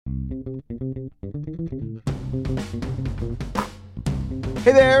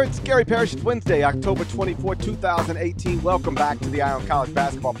Hey there, it's Gary Parrish. It's Wednesday, October 24, 2018. Welcome back to the Eye on College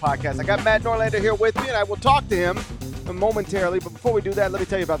Basketball Podcast. I got Matt Norlander here with me, and I will talk to him momentarily. But before we do that, let me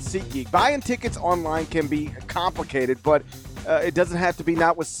tell you about SeatGeek. Buying tickets online can be complicated, but it doesn't have to be,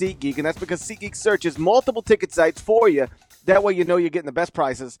 not with SeatGeek. And that's because SeatGeek searches multiple ticket sites for you. That way you know you're getting the best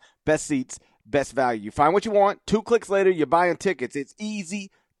prices, best seats, best value. You find what you want. 2 clicks later, you're buying tickets. It's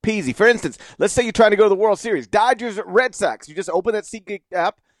easy peasy. For instance, let's say you're trying to go to the World Series. Dodgers, Red Sox. You just open that SeatGeek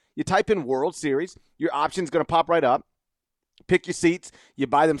app. You type in World Series. Your option's going to pop right up. Pick your seats. You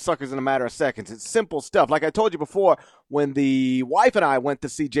buy them suckers in a matter of seconds. It's simple stuff. Like I told you before, when the wife and I went to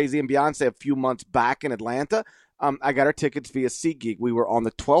see Jay-Z and Beyonce a few months back in Atlanta, I got our tickets via SeatGeek. We were on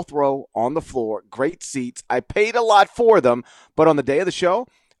the 12th row on the floor. Great seats. I paid a lot for them, but on the day of the show,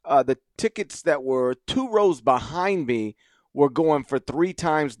 the tickets that were 2 rows behind me were going for 3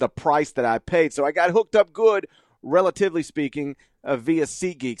 times the price that I paid. So I got hooked up good, relatively speaking, via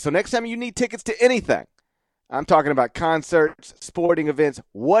SeatGeek. So next time you need tickets to anything, I'm talking about concerts, sporting events,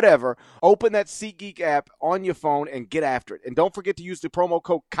 whatever, open that SeatGeek app on your phone and get after it. And don't forget to use the promo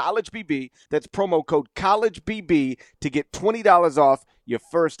code CollegeBB. That's promo code CollegeBB to get $20 off your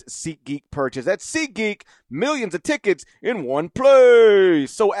first SeatGeek purchase. That's SeatGeek, millions of tickets in one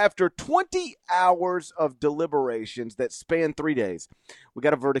place. So after 20 hours of deliberations that span 3 days, we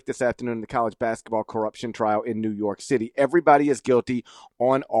got a verdict this afternoon in the college basketball corruption trial in New York City. Everybody is guilty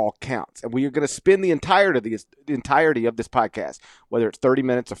on all counts. And we are going to spend the entirety of this podcast, whether it's 30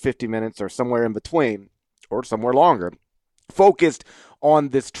 minutes or 50 minutes or somewhere in between or somewhere longer, focused on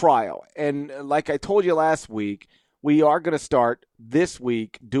this trial. And like I told you last week, we are going to start this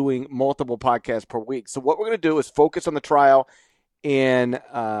week doing multiple podcasts per week. So what we're going to do is focus on the trial in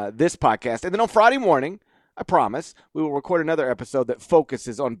this podcast. And then on Friday morning, I promise, we will record another episode that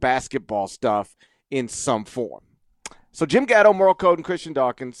focuses on basketball stuff in some form. So Jim Gatto, Merle Code, and Christian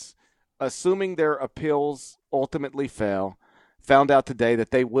Dawkins, assuming their appeals ultimately fail, found out today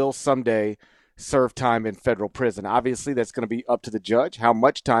that they will someday serve time in federal prison. Obviously, that's going to be up to the judge, how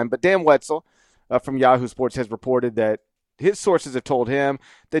much time. But Dan Wetzel from Yahoo Sports has reported that his sources have told him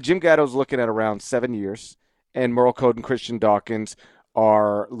that Jim Gatto's looking at around 7 years, and Merle Code and Christian Dawkins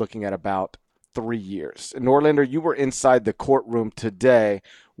are looking at about 3 years. And Norlander, you were inside the courtroom today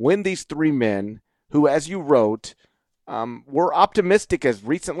when these 3 men, who, as you wrote, were optimistic as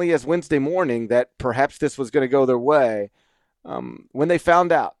recently as Wednesday morning that perhaps this was going to go their way, when they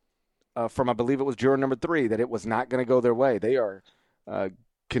found out from, I believe it was juror number 3, that it was not going to go their way. They are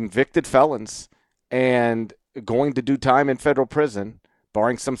convicted felons and going to do time in federal prison,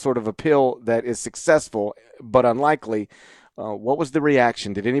 barring some sort of appeal that is successful but unlikely. What was the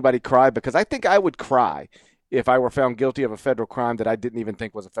reaction? Did anybody cry? Because I think I would cry if I were found guilty of a federal crime that I didn't even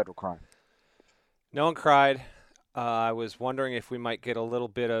think was a federal crime. No one cried. I was wondering if we might get a little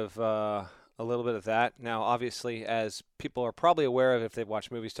bit of that. Now, obviously, as people are probably aware of if they've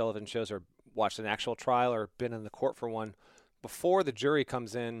watched movies, television shows, or watched an actual trial or been in the court for one, before the jury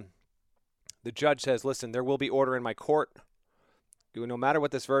comes in, the judge says, listen, there will be order in my court. No matter what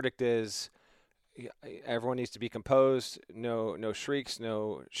this verdict is, everyone needs to be composed, no shrieks,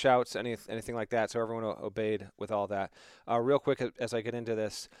 no shouts, anything like that. So everyone obeyed with all that. Real quick, as I get into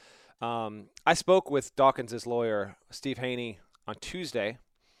this, I spoke with Dawkins' lawyer, Steve Haney, on Tuesday,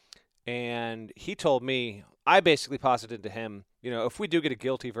 and he told me, I basically posited to him, if we do get a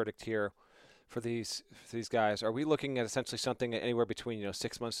guilty verdict here for these guys, are we looking at essentially something anywhere between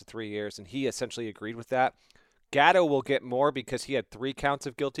 6 months to 3 years? And he essentially agreed with that. Gatto will get more because he had 3 counts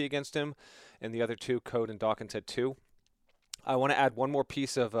of guilty against him, and the other 2, Code and Dawkins, had 2. I want to add one more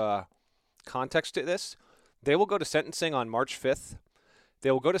piece of context to this. They will go to sentencing on March 5th.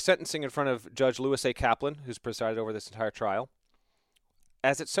 They will go to sentencing in front of Judge Louis A. Kaplan, who's presided over this entire trial.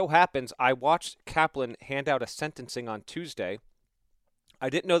 As it so happens, I watched Kaplan hand out a sentencing on Tuesday. I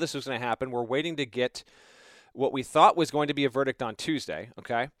didn't know this was going to happen. We're waiting to get what we thought was going to be a verdict on Tuesday,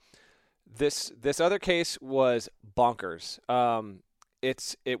 okay? This other case was bonkers.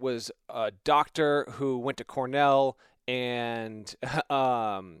 It was a doctor who went to Cornell and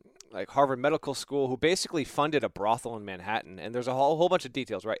like Harvard Medical School who basically funded a brothel in Manhattan. And there's a whole bunch of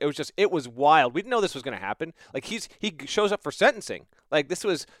details, right? It was wild. We didn't know this was going to happen. Like he shows up for sentencing. Like this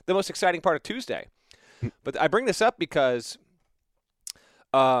was the most exciting part of Tuesday. But I bring this up because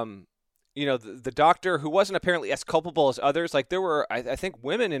the doctor who wasn't apparently as culpable as others, like there were, I think,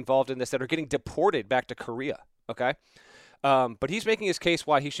 women involved in this that are getting deported back to Korea, okay? But he's making his case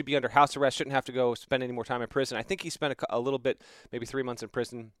why he should be under house arrest, shouldn't have to go spend any more time in prison. I think he spent a little bit, maybe 3 months in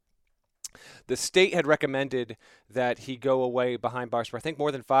prison. The state had recommended that he go away behind bars for, I think,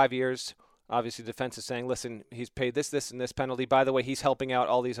 more than 5 years. Obviously, the defense is saying, listen, he's paid this, and this penalty. By the way, he's helping out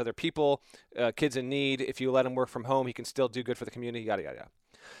all these other people, kids in need. If you let him work from home, he can still do good for the community, yada, yada, yada.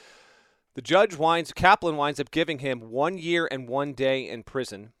 The judge Kaplan winds up giving him 1 year and 1 day in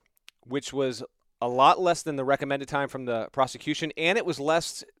prison, which was a lot less than the recommended time from the prosecution, and it was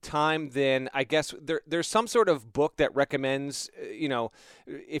less time than, I guess, there's some sort of book that recommends,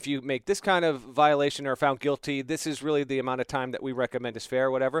 if you make this kind of violation or found guilty, this is really the amount of time that we recommend is fair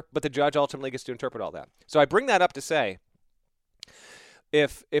or whatever, but the judge ultimately gets to interpret all that. So I bring that up to say,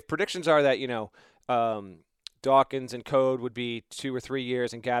 if predictions are that, Dawkins and Code would be 2 or 3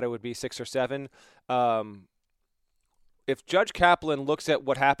 years and Gatto would be 6 or 7, if Judge Kaplan looks at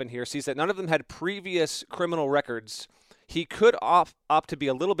what happened here, sees that none of them had previous criminal records, he could opt to be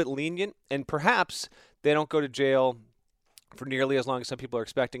a little bit lenient, and perhaps they don't go to jail for nearly as long as some people are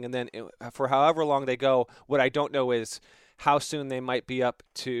expecting. And then for however long they go, what I don't know is how soon they might be up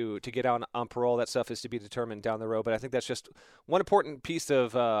to get out on parole. That stuff is to be determined down the road. But I think that's just one important piece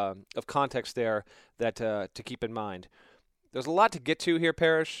of context there that to keep in mind. There's a lot to get to here,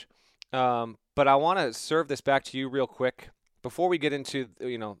 Parrish. But I want to serve this back to you real quick before we get into,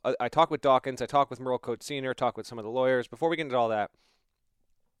 I talk with Dawkins, I talk with Merle Code Sr., talk with some of the lawyers. Before we get into all that,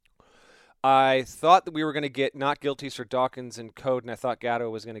 I thought that we were going to get not guilties for Dawkins and Code, and I thought Gatto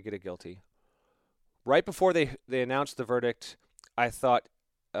was going to get a guilty. Right before they announced the verdict, I thought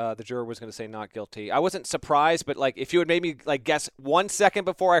the juror was going to say not guilty. I wasn't surprised, but if you had made me guess 1 second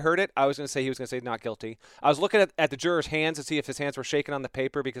before I heard it, I was going to say he was going to say not guilty. I was looking at the juror's hands to see if his hands were shaking on the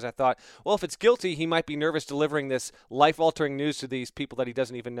paper because I thought, well, if it's guilty, he might be nervous delivering this life-altering news to these people that he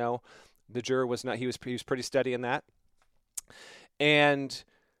doesn't even know. The juror was not. He was pretty steady in that. And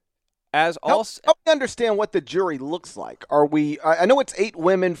as also, help me understand what the jury looks like. Are we? I know it's 8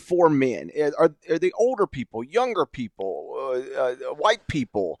 women, 4 men. Are they older people, younger people, white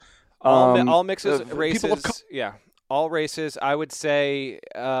people? All mixes, races. Yeah, all races. I would say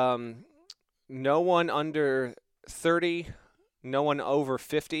no one under 30, no one over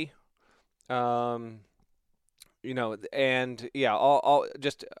 50. And yeah, all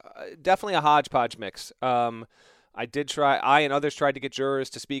just definitely a hodgepodge mix. I and others tried to get jurors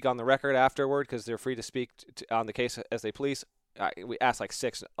to speak on the record afterward because they're free to speak on the case as they please. We asked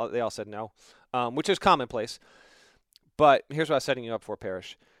 6. They all said no, which is commonplace. But here's what I was setting you up for,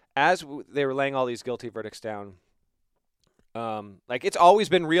 Parrish. As they were laying all these guilty verdicts down, it's always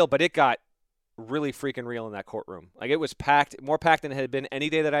been real, but it got really freaking real in that courtroom. It was packed, more packed than it had been any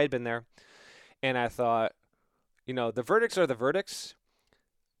day that I had been there. And I thought, the verdicts are the verdicts,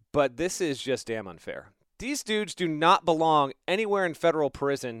 but this is just damn unfair. These dudes do not belong anywhere in federal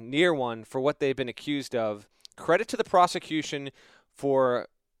prison, near one, for what they've been accused of. Credit to the prosecution for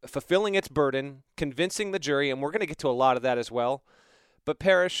fulfilling its burden, convincing the jury, and we're going to get to a lot of that as well. But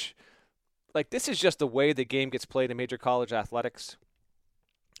Parrish, this is just the way the game gets played in major college athletics.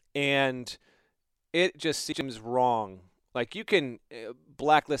 And it just seems wrong. You can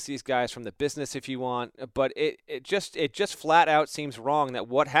blacklist these guys from the business if you want, but it just flat out seems wrong that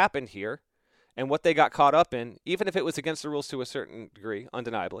what happened here and what they got caught up in, even if it was against the rules to a certain degree,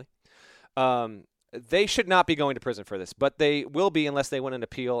 undeniably, they should not be going to prison for this. But they will be unless they win an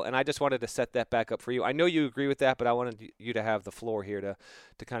appeal, and I just wanted to set that back up for you. I know you agree with that, but I wanted you to have the floor here to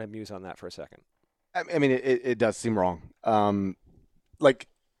kind of muse on that for a second. I mean, it does seem wrong.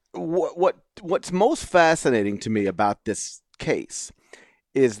 What's most fascinating to me about this case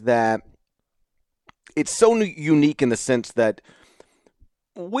is that it's so unique in the sense that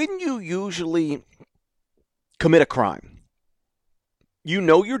when you usually commit a crime,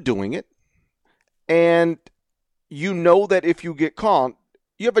 you're doing it, and that if you get caught,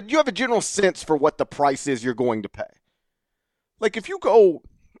 you have a general sense for what the price is you're going to pay. If you go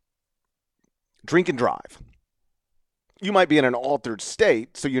drink and drive, you might be in an altered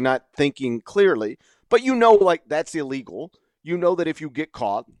state, so you're not thinking clearly, but that's illegal. That if you get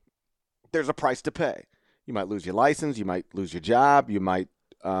caught, there's a price to pay. You might lose your license, you might lose your job, you might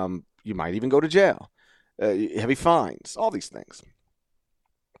even go to jail, heavy fines, all these things.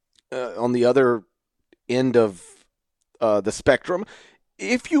 On the other end of the spectrum,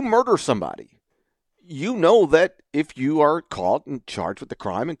 if you murder somebody, that if you are caught and charged with the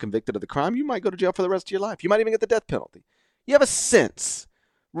crime and convicted of the crime, you might go to jail for the rest of your life. You might even get the death penalty. You have a sense,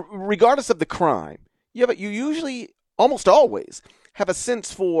 regardless of the crime, you usually, almost always, have a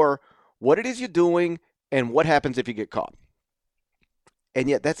sense for what it is you're doing and what happens if you get caught. And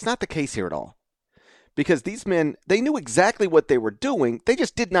yet that's not the case here at all. Because these men, they knew exactly what they were doing. They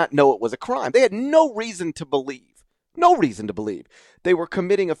just did not know it was a crime. They had no reason to believe they were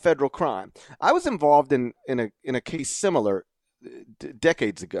committing a federal crime. I was involved in a case similar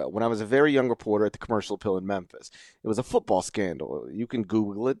decades ago when I was a very young reporter at the Commercial Appeal in Memphis. It was a football scandal. You can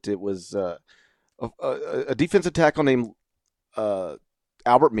Google it. It was a defensive tackle named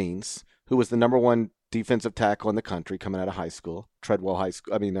Albert Means, who was the number one defensive tackle in the country coming out of high school,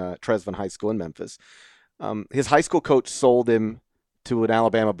 Tresvant High School in Memphis. His high school coach sold him to an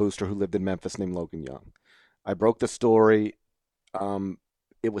Alabama booster who lived in Memphis named Logan Young. I broke the story.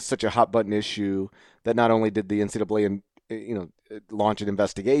 It was such a hot button issue that not only did the NCAA launch an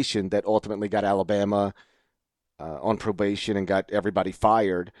investigation that ultimately got Alabama on probation and got everybody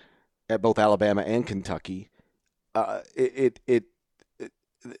fired at both Alabama and Kentucky.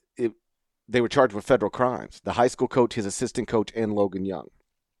 They were charged with federal crimes. The high school coach, his assistant coach, and Logan Young.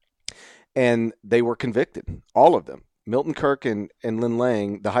 And they were convicted, all of them. Milton Kirk and Lynn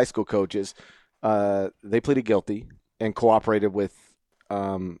Lang, the high school coaches, they pleaded guilty and cooperated with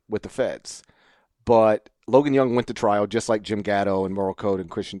the feds. But Logan Young went to trial just like Jim Gatto and Merle Code and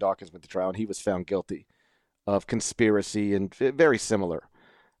Christian Dawkins went to trial, and he was found guilty of conspiracy and very similar.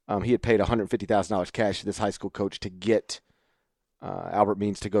 He had paid $150,000 cash to this high school coach to get Albert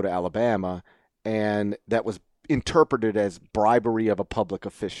Means to go to Alabama, and that was interpreted as bribery of a public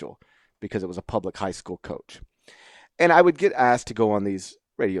official because it was a public high school coach. And I would get asked to go on these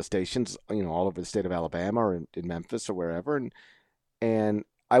radio stations, all over the state of Alabama or in Memphis or wherever, and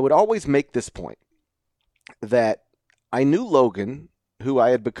I would always make this point that I knew Logan, who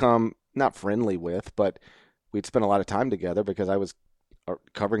I had become not friendly with, but we'd spent a lot of time together because I was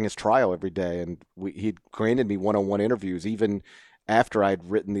covering his trial every day, and he'd granted me one-on-one interviews even after I'd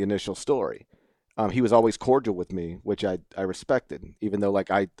written the initial story. He was always cordial with me, which I respected, even though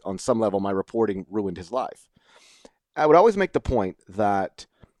on some level my reporting ruined his life. I would always make the point that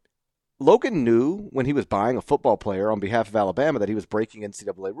Logan knew when he was buying a football player on behalf of Alabama that he was breaking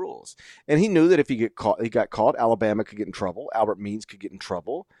NCAA rules. And he knew that if he got caught, Alabama could get in trouble, Albert Means could get in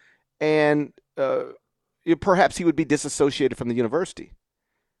trouble, and perhaps he would be disassociated from the university.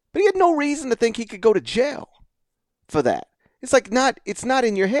 But he had no reason to think he could go to jail for that. It's not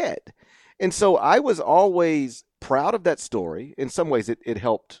in your head. And so I was always proud of that story. In some ways it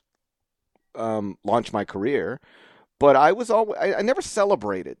helped launch my career. But I never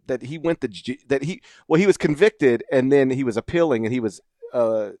celebrated that he he was convicted and then he was appealing and he was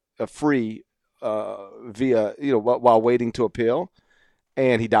free via while waiting to appeal,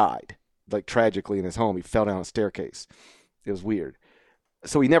 and he died tragically in his home. He fell down a staircase. It was weird.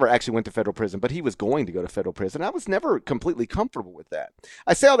 So he never actually went to federal prison, but he was going to go to federal prison. I was never completely comfortable with that.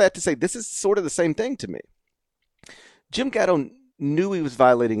 I say all that to say this is sort of the same thing to me. Jim Gatto knew he was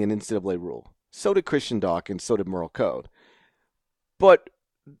violating an NCAA rule. So did Christian Dawkins, so did Merle Code. But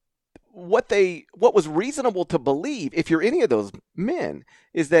what was reasonable to believe, if you're any of those men,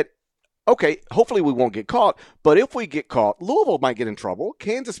 is that, okay, hopefully we won't get caught, but if we get caught, Louisville might get in trouble,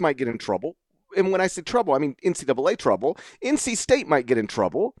 Kansas might get in trouble, and when I say trouble, I mean NCAA trouble, NC State might get in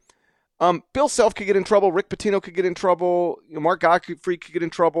trouble, Bill Self could get in trouble, Rick Pitino could get in trouble, Mark Godfrey could get in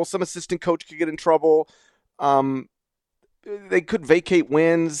trouble, some assistant coach could get in trouble, they could vacate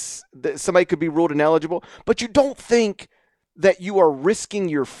wins. Somebody could be ruled ineligible. But you don't think that you are risking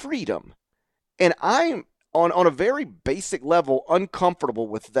your freedom. And I'm, on a very basic level, uncomfortable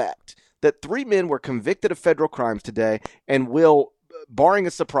with that. That 3 men were convicted of federal crimes today and will, barring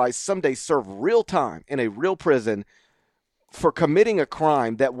a surprise, someday serve real time in a real prison for committing a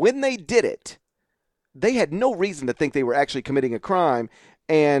crime that when they did it, they had no reason to think they were actually committing a crime.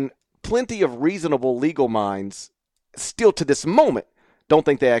 And plenty of reasonable legal minds still to this moment don't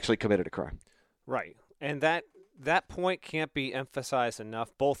think they actually committed a crime. Right. And that point can't be emphasized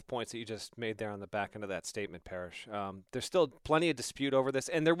enough, both points that you just made there on the back end of that statement, Parrish. There's still plenty of dispute over this,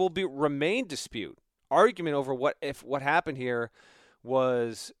 and there will remain dispute, argument over what happened here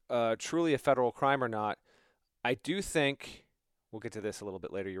was truly a federal crime or not. I do think, we'll get to this a little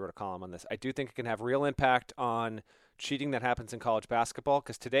bit later, you wrote a column on this, I do think it can have real impact on cheating that happens in college basketball,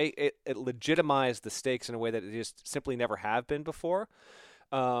 because today it legitimized the stakes in a way that it just simply never have been before.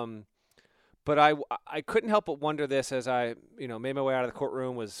 But I couldn't help but wonder this as I made my way out of the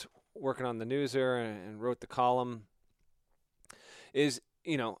courtroom, was working on the Newser and wrote the column. Is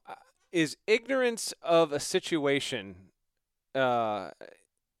ignorance of a situation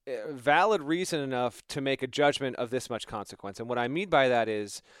valid reason enough to make a judgment of this much consequence? And what I mean by that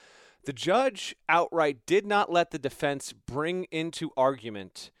is, the judge outright did not let the defense bring into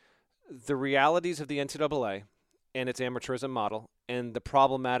argument the realities of the NCAA and its amateurism model and the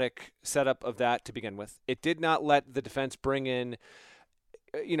problematic setup of that to begin with. It did not let the defense bring in,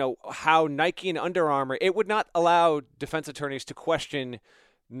 how Nike and Under Armour, it would not allow defense attorneys to question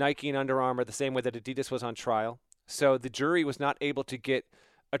Nike and Under Armour the same way that Adidas was on trial. So the jury was not able to get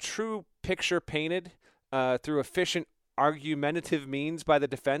a true picture painted through efficient argumentative means by the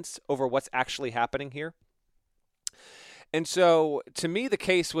defense over what's actually happening here. And so to me, the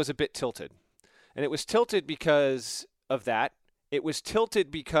case was a bit tilted. And it was tilted because of that. It was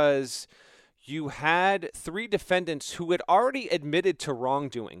tilted because you had three defendants who had already admitted to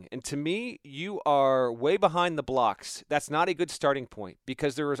wrongdoing. And to me, you are way behind the blocks. That's not a good starting point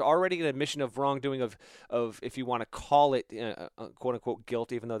because there was already an admission of wrongdoing of if you want to call it quote-unquote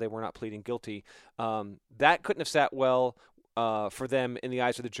guilt, even though they were not pleading guilty. That couldn't have sat well for them in the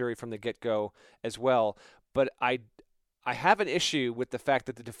eyes of the jury from the get-go as well. But I have an issue with the fact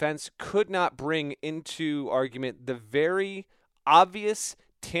that the defense could not bring into argument the very obvious,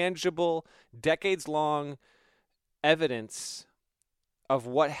 tangible, decades-long evidence of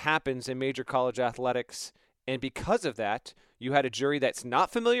what happens in major college athletics. And because of that, you had a jury that's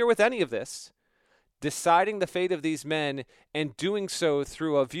not familiar with any of this, deciding the fate of these men and doing so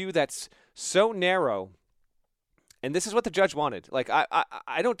through a view that's so narrow. And this is what the judge wanted. Like,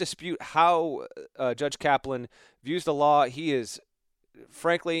 I don't dispute how Judge Kaplan views the law. He is,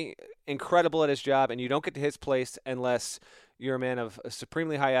 frankly, incredible at his job, and you don't get to his place unless you're a man of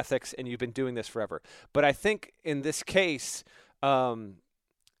supremely high ethics and you've been doing this forever. But I think in this case, the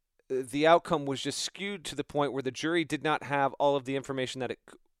outcome was just skewed to the point where the jury did not have all of the information that it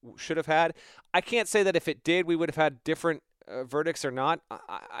should have had. I can't say that if it did, we would have had different verdicts or not.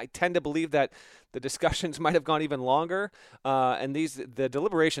 I tend to believe that the discussions might have gone even longer, and the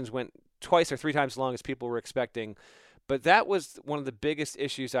deliberations went twice or three times as long as people were expecting. But that was one of the biggest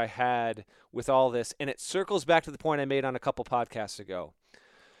issues I had with all this, and it circles back to the point I made on a couple podcasts ago.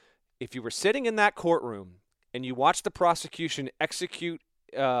 If you were sitting in that courtroom and you watched the prosecution execute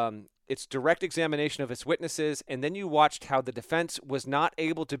its direct examination of its witnesses, and then you watched how the defense was not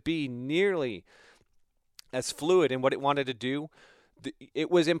able to be nearly as fluid in what it wanted to do, it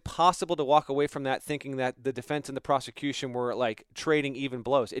was impossible to walk away from that thinking that the defense and the prosecution were like trading even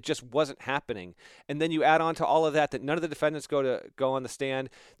blows. It just wasn't happening. And then you add on to all of that none of the defendants go on the stand.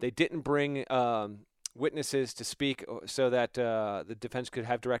 They didn't bring witnesses to speak so that the defense could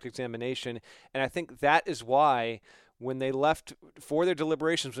have direct examination. And I think that is why when they left for their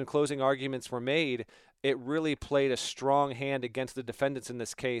deliberations, when closing arguments were made, it really played a strong hand against the defendants in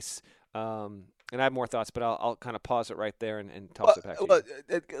this case. And I have more thoughts, but I'll kind of pause it right there and toss it back to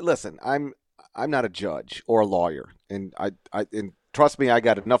you. Listen, I'm not a judge or a lawyer, and and trust me, I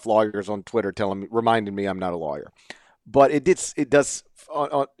got enough lawyers on Twitter reminding me I'm not a lawyer. But it does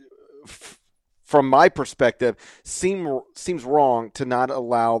from my perspective seems wrong to not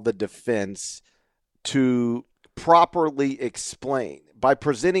allow the defense to properly explain by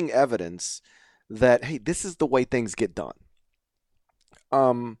presenting evidence that, hey, this is the way things get done.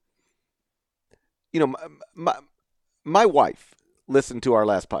 My wife listened to our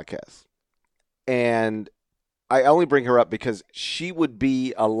last podcast, and I only bring her up because she would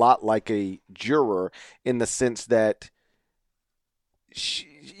be a lot like a juror in the sense that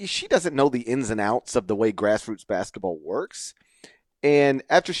she doesn't know the ins and outs of the way grassroots basketball works. And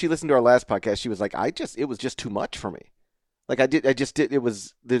after she listened to our last podcast, she was like, it was just too much for me. Like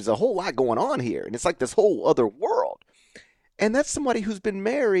there's a whole lot going on here. And it's like this whole other world. And that's somebody who's been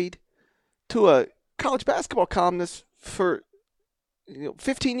married to a college basketball columnist for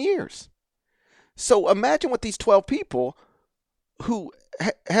 15 years. So imagine what these 12 people who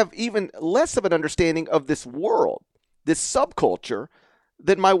have even less of an understanding of this world, this subculture,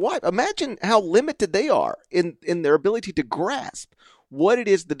 than my wife. Imagine how limited they are in their ability to grasp what it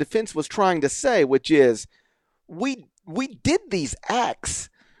is the defense was trying to say, which is we did these acts,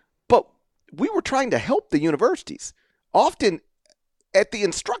 but we were trying to help the universities, often at the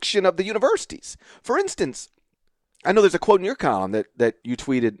instruction of the universities. For instance, I know there's a quote in your column that you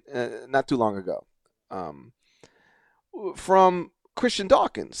tweeted not too long ago from Christian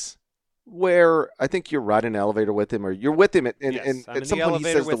Dawkins, where I think you're riding an elevator with him, or you're with him, and at some point he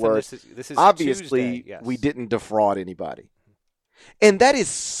says the word, this is obviously, Tuesday, yes. We didn't defraud anybody. And that is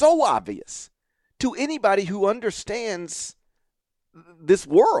so obvious to anybody who understands this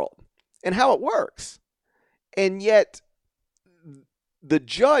world and how it works. And yet the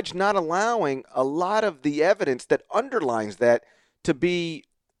judge not allowing a lot of the evidence that underlines that to be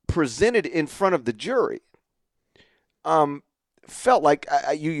presented in front of the jury felt like,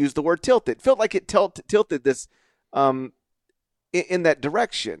 you used the word tilted, felt like it tilted this in that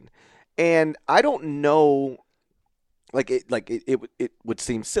direction. And I don't know, it would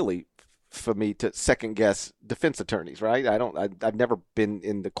seem silly for me to second guess defense attorneys, right? I've never been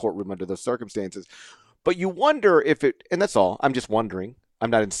in the courtroom under those circumstances. But you wonder if it, and that's all, I'm just wondering. I'm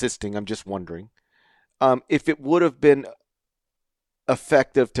not insisting, I'm just wondering. if it would have been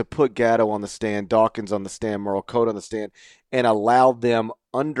effective to put Gatto on the stand, Dawkins on the stand, Merle Code on the stand, and allow them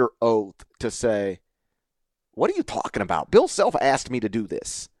under oath to say, what are you talking about? Bill Self asked me to do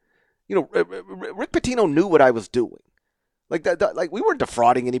this. Rick Pitino knew what I was doing. Like like we weren't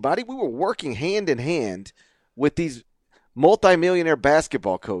defrauding anybody. We were working hand in hand with these multimillionaire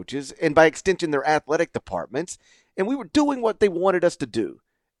basketball coaches and by extension their athletic departments, and we were doing what they wanted us to do.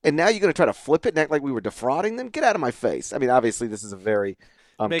 And now you're going to try to flip it and act like we were defrauding them? Get out of my face. I mean, obviously this is a very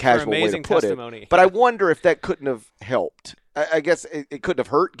casual way to put it. But I wonder if that couldn't have helped. I guess it couldn't have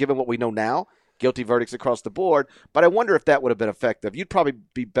hurt given what we know now. Guilty verdicts across the board, but I wonder if that would have been effective. You'd probably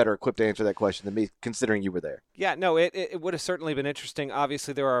be better equipped to answer that question than me, considering you were there. Yeah, no, it would have certainly been interesting.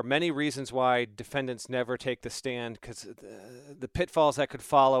 Obviously, there are many reasons why defendants never take the stand because the pitfalls that could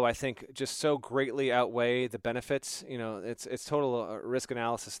follow, I think, just so greatly outweigh the benefits. It's total risk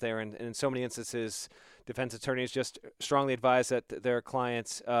analysis there, and in so many instances, defense attorneys just strongly advise that their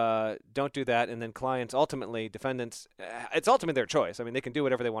clients don't do that, and then defendants, it's ultimately their choice. I mean, they can do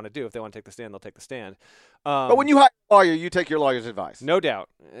whatever they want to do. If they want to take the stand, they'll take the stand. But when you hire a lawyer, you take your lawyer's advice. No doubt,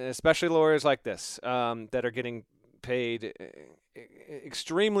 especially lawyers like this that are getting paid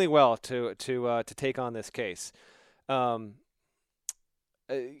extremely well to take on this case. I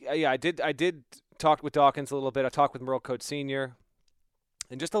did talk with Dawkins a little bit. I talked with Merle Code Sr.,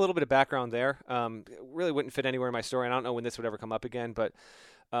 and just a little bit of background there. Really wouldn't fit anywhere in my story. I don't know when this would ever come up again, but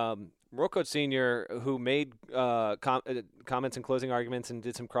Merle Code Sr., who made comments and closing arguments and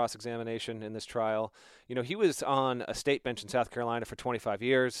did some cross-examination in this trial, he was on a state bench in South Carolina for 25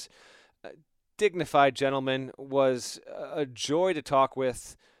 years. Dignified gentleman, was a joy to talk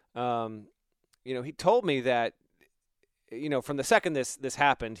with. He told me that, from the second this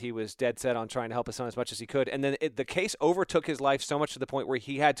happened, he was dead set on trying to help his son as much as he could. And then the case overtook his life so much to the point where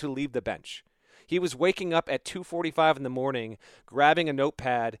he had to leave the bench. He was waking up at 2:45 in the morning, grabbing a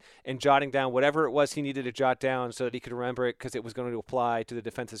notepad and jotting down whatever it was he needed to jot down so that he could remember it because it was going to apply to the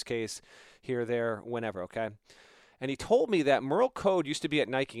defense's case here, there, whenever, okay? And he told me that Merle Code used to be at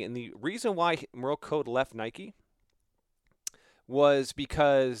Nike, and the reason why Merle Code left Nike was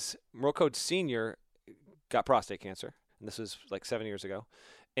because Merle Code Sr. got prostate cancer. And this was like 7 years ago.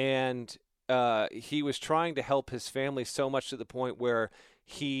 And he was trying to help his family so much to the point where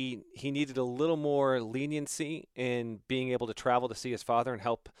he needed a little more leniency in being able to travel to see his father and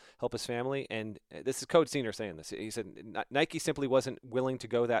help his family. And this is Code Sr. saying this. He said Nike simply wasn't willing to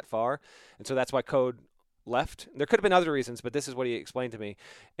go that far. And so that's why Code left. There could have been other reasons, but this is what he explained to me.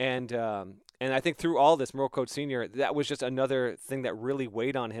 And I think through all this, Merle Code Sr., that was just another thing that really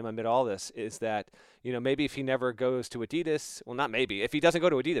weighed on him amid all this, is that, maybe if he never goes to Adidas, well, not maybe, if he doesn't go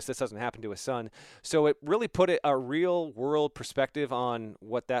to Adidas, this doesn't happen to his son. So it really put a real world perspective on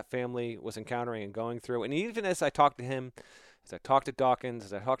what that family was encountering and going through. And even as I talked to him, as I talked to Dawkins,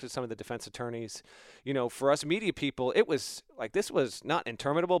 as I talked to some of the defense attorneys, for us media people, it was like, this was not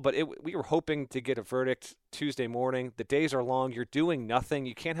interminable, but we were hoping to get a verdict Tuesday morning. The days are long. You're doing nothing.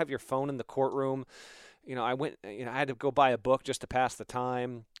 You can't have your phone in the courtroom. I had to go buy a book just to pass the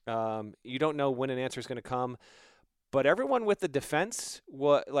time. You don't know when an answer is going to come. But everyone with the defense,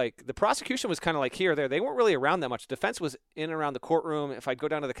 the prosecution was kind of like here or there. They weren't really around that much. Defense was in and around the courtroom. If I'd go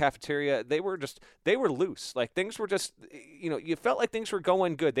down to the cafeteria, they were loose. Like, things were just, you felt like things were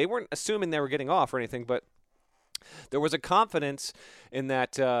going good. They weren't assuming they were getting off or anything, but there was a confidence in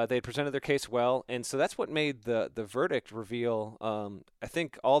that they presented their case well. And so that's what made the verdict reveal, I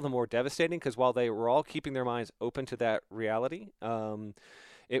think, all the more devastating, because while they were all keeping their minds open to that reality,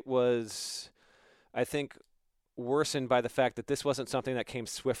 it was, I think, worsened by the fact that this wasn't something that came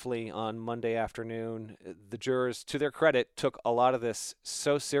swiftly on Monday afternoon. The jurors, to their credit, took a lot of this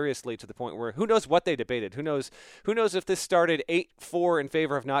so seriously to the point where who knows what they debated. Who knows if this started 8-4 in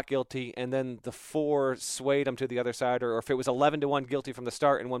favor of not guilty and then the 4 swayed them to the other side, or if it was 11-1 guilty from the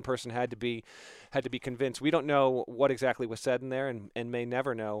start and one person had to be convinced. We don't know what exactly was said in there and may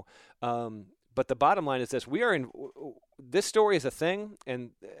never know. But the bottom line is this: this story is a thing,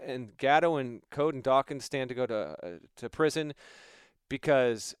 and Gatto and Code and Dawkins stand to go to prison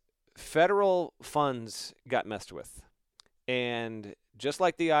because federal funds got messed with. And just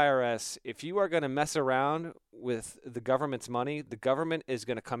like the IRS, if you are going to mess around with the government's money, the government is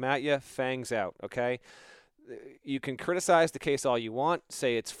going to come at you fangs out, okay? You can criticize the case all you want,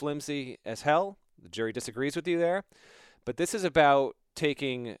 say it's flimsy as hell. The jury disagrees with you there. But this is about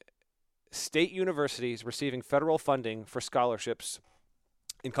taking state universities receiving federal funding for scholarships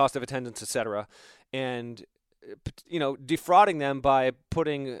in cost of attendance, etc., and defrauding them by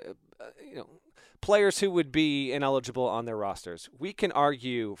putting players who would be ineligible on their rosters. We can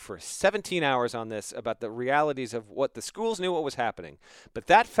argue for 17 hours on this about the realities of what the schools knew what was happening. But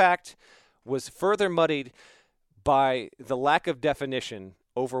that fact was further muddied by the lack of definition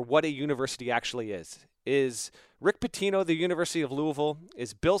over what a university actually is. Is Rick Pitino the University of Louisville?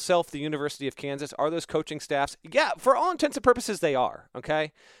 Is Bill Self the University of Kansas? Are those coaching staffs? Yeah, for all intents and purposes, they are,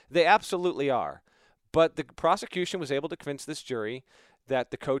 okay? They absolutely are. But the prosecution was able to convince this jury that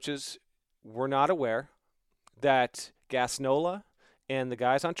the coaches were not aware, that Gasnola and the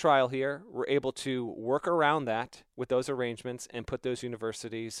guys on trial here were able to work around that with those arrangements and put those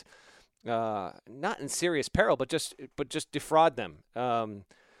universities not in serious peril, but just defraud them.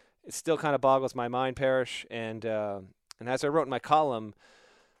 It still kind of boggles my mind, Parrish. And as I wrote in my column,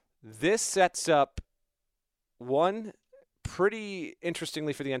 this sets up one pretty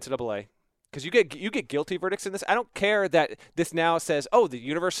interestingly for the NCAA, because you get guilty verdicts in this. I don't care that this now says, oh, the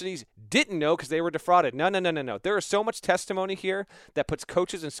universities didn't know because they were defrauded. No. There is so much testimony here that puts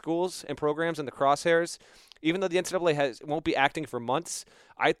coaches and schools and programs in the crosshairs. Even though the NCAA won't be acting for months,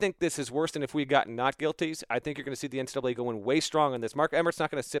 I think this is worse than if we had gotten not guilties. I think you're going to see the NCAA going way strong on this. Mark Emmert's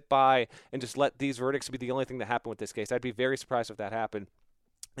not going to sit by and just let these verdicts be the only thing that happen with this case. I'd be very surprised if that happened.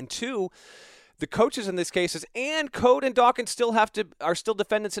 And two, the coaches in these cases and Code and Dawkins are still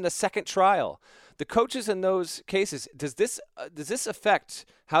defendants in a second trial. The coaches in those cases, does this affect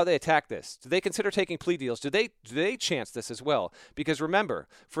how they attack this? Do they consider taking plea deals? Do they chance this as well? Because remember,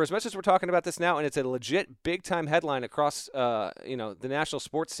 for as much as we're talking about this now, and it's a legit big time headline across the national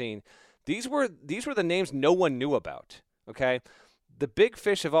sports scene, these were the names no one knew about. Okay. The big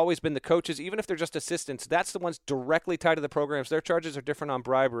fish have always been the coaches, even if they're just assistants. That's the ones directly tied to the programs. Their charges are different on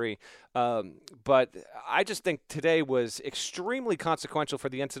bribery. But I just think today was extremely consequential for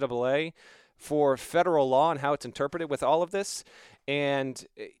the NCAA, for federal law and how it's interpreted with all of this. And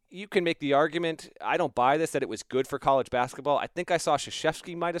you can make the argument, I don't buy this, that it was good for college basketball. I think I saw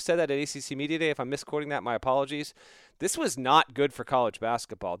Krzyzewski might have said that at ACC Media Day. If I'm misquoting that, my apologies. This was not good for college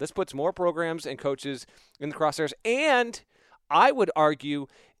basketball. This puts more programs and coaches in the crosshairs. And I would argue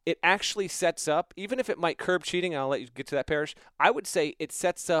it actually sets up, even if it might curb cheating, and I'll let you get to that, Parrish, I would say it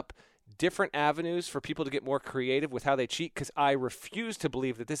sets up different avenues for people to get more creative with how they cheat, because I refuse to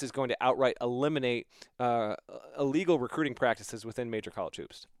believe that this is going to outright eliminate illegal recruiting practices within major college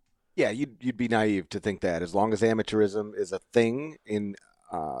hoops. Yeah, you'd be naive to think that. As long as amateurism is a thing in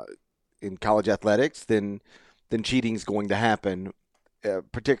college athletics, then cheating is going to happen,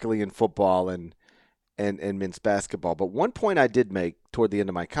 particularly in football and men's basketball. But one point I did make toward the end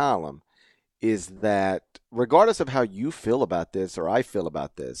of my column is that regardless of how you feel about this or I feel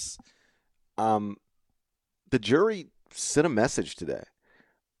about this, the jury sent a message today.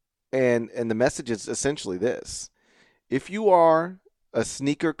 And the message is essentially this. If you are a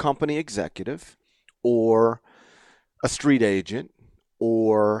sneaker company executive or a street agent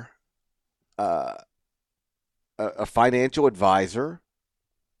or a financial advisor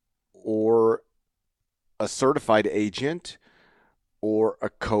or a certified agent or a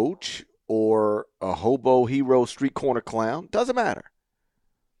coach or a hobo hero street corner clown, doesn't matter.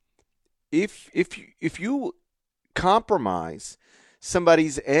 If you compromise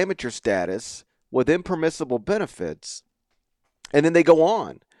somebody's amateur status with impermissible benefits, and then they go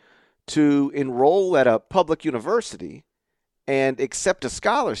on to enroll at a public university and accept a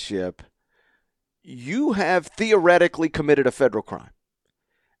scholarship, you have theoretically committed a federal crime.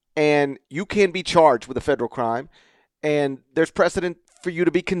 And you can be charged with a federal crime, and there's precedent for you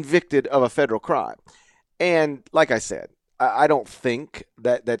to be convicted of a federal crime. And like I said, I don't think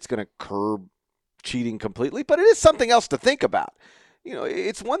that that's going to curb cheating completely, but it is something else to think about. You know,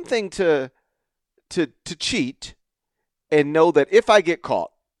 it's one thing to cheat and know that if I get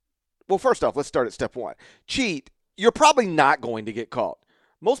caught, well, first off, let's start at step one. Cheat, you're probably not going to get caught.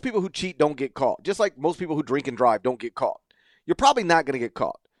 Most people who cheat don't get caught, just like most people who drink and drive don't get caught. You're probably not going to get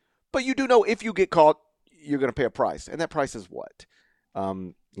caught. But you do know if you get caught, you're going to pay a price. And that price is what?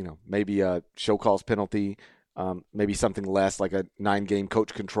 Maybe a show cause penalty, maybe something less like a 9-game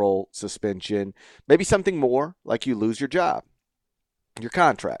coach control suspension, maybe something more like you lose your job, your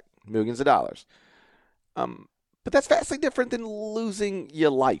contract, millions of dollars. But that's vastly different than losing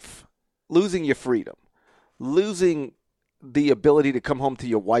your life, losing your freedom, losing the ability to come home to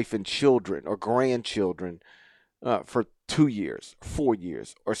your wife and children or grandchildren for 2 years, 4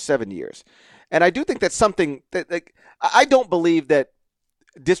 years, or 7 years. And I do think that's something that I don't believe that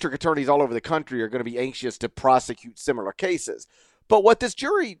district attorneys all over the country are going to be anxious to prosecute similar cases. But what this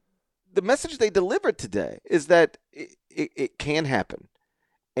jury, the message they delivered today is that it can happen.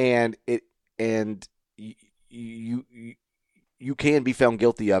 And you you can be found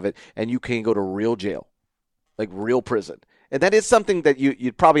guilty of it, and you can go to real jail, like real prison. And that is something that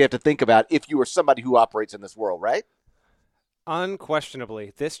you'd probably have to think about if you were somebody who operates in this world, right?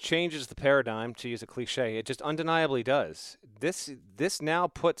 Unquestionably, this changes the paradigm, to use a cliche. It just undeniably does. This now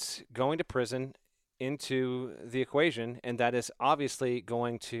puts going to prison into the equation, and that is obviously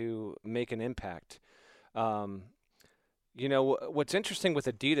going to make an impact. What's interesting with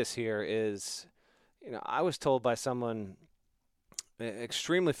Adidas here is, I was told by someone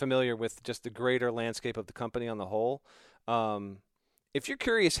extremely familiar with just the greater landscape of the company on the whole. If you're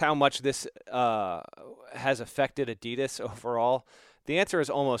curious how much this has affected Adidas overall, the answer is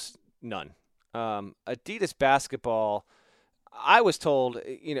almost none. Adidas basketball, I was told,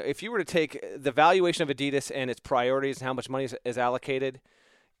 if you were to take the valuation of Adidas and its priorities and how much money is allocated,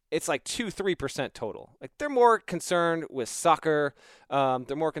 it's like 2-3% total. Like, they're more concerned with soccer.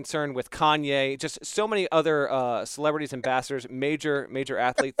 They're more concerned with Kanye, just so many other celebrities, ambassadors, major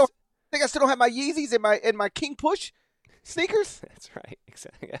athletes. I think I still don't have my Yeezys and my King Push sneakers. That's right.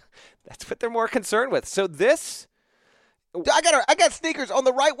 Exactly. Yeah. That's what they're more concerned with. So this, I got sneakers on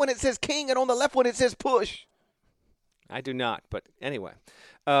the right when it says King and on the left when it says Push. I do not. But anyway,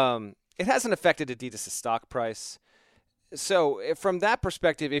 it hasn't affected Adidas' stock price. So from that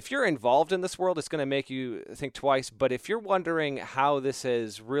perspective, if you're involved in this world, it's going to make you think twice. But if you're wondering how this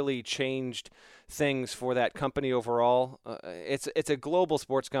has really changed things for that company overall, it's a global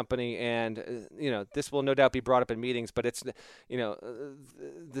sports company, and this will no doubt be brought up in meetings. But it's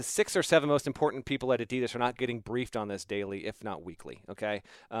the 6 or 7 most important people at Adidas are not getting briefed on this daily, if not weekly. Okay,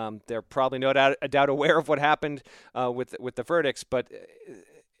 they're probably no doubt aware of what happened with the verdicts, but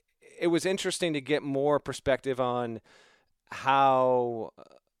it was interesting to get more perspective on how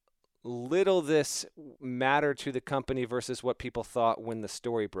little this mattered to the company versus what people thought when the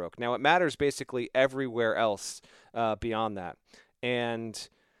story broke. Now, it matters basically everywhere else beyond that, and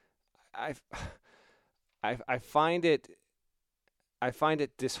I find it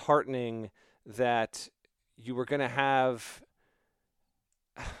disheartening that you're going to have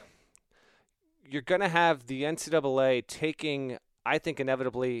the NCAA taking, I think,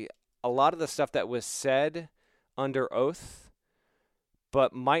 inevitably a lot of the stuff that was said under oath,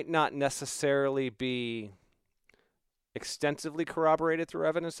 but might not necessarily be extensively corroborated through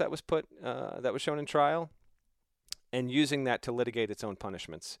evidence that was that was shown in trial, and using that to litigate its own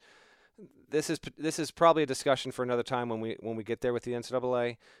punishments. This is probably a discussion for another time when we get there with the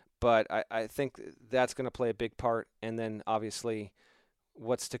NCAA, but I think that's going to play a big part. And then obviously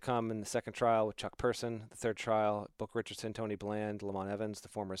what's to come in the second trial with Chuck Person, the third trial, Book Richardson, Tony Bland, Lamont Evans, the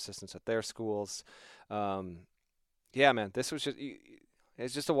former assistants at their schools. Yeah, man,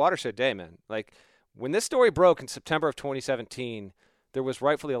 it's just a watershed day, man. Like, when this story broke in September of 2017, there was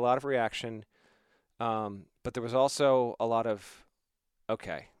rightfully a lot of reaction, but there was also a lot of,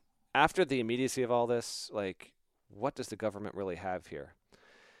 okay, after the immediacy of all this, like, what does the government really have here?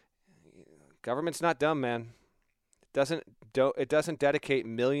 Government's not dumb, man. It doesn't dedicate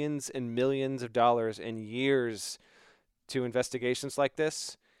millions and millions of dollars and years to investigations like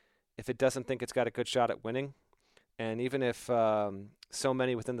this if it doesn't think it's got a good shot at winning. And even if so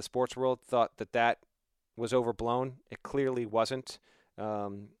many within the sports world thought that was overblown, it clearly wasn't.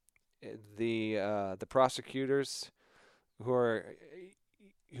 The prosecutors,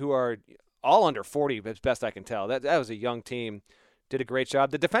 who are all under 40, as best I can tell, that was a young team, did a great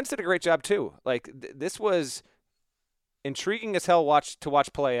job. The defense did a great job too. Like, this was intriguing as hell to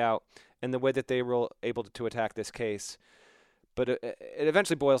watch play out, and the way that they were able to attack this case. But it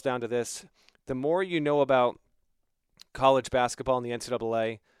eventually boils down to this: the more you know about college basketball and the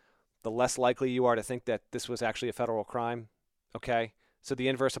NCAA, the less likely you are to think that this was actually a federal crime. Okay, so the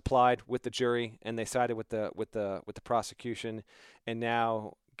inverse applied with the jury, and they sided with the prosecution, and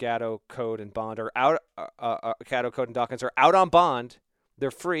now Gatto, Code, and Bond are out. Gatto, Code, and Dawkins are out on bond. They're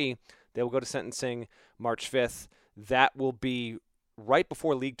free. They will go to sentencing March 5th. That will be right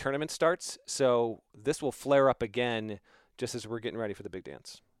before league tournament starts, so this will flare up again just as we're getting ready for the big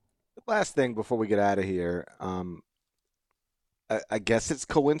dance. Last thing before we get out of here, I guess it's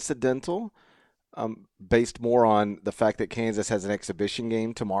coincidental, based more on the fact that Kansas has an exhibition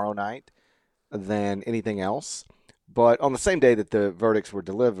game tomorrow night than anything else. But on the same day that the verdicts were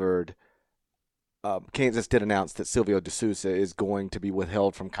delivered, Kansas did announce that Silvio De Sousa is going to be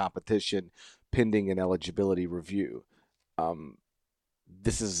withheld from competition pending an eligibility review.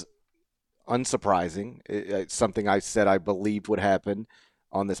 This is unsurprising. It's something I said I believed would happen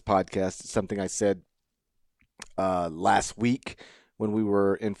on this podcast. It's something I said last week when we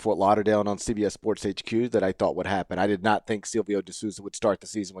were in Fort Lauderdale on CBS Sports HQ that I thought would happen. I did not think Silvio De Sousa would start the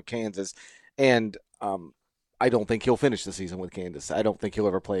season with Kansas, and I don't think he'll finish the season with Kansas. I don't think he'll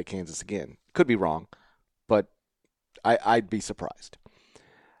ever play at Kansas again. Could be wrong, but I'd be surprised.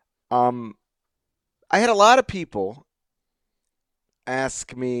 I had a lot of people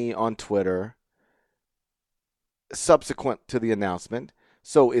ask me on Twitter subsequent to the announcement,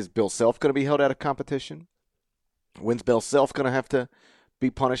 so is Bill Self going to be held out of competition? When's Bill Self going to have to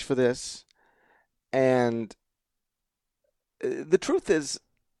be punished for this? And the truth is,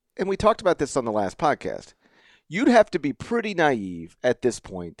 and we talked about this on the last podcast, you'd have to be pretty naive at this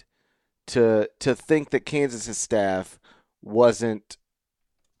point to think that Kansas's staff wasn't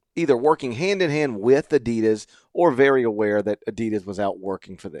either working hand in hand with Adidas or very aware that Adidas was out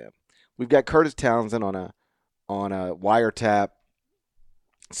working for them. We've got Curtis Townsend on a wiretap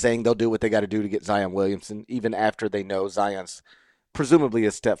saying they'll do what they got to do to get Zion Williamson, even after they know Zion's presumably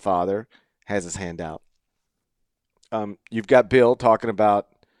his stepfather has his hand out. You've got Bill talking about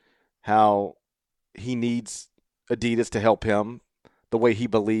how he needs Adidas to help him the way he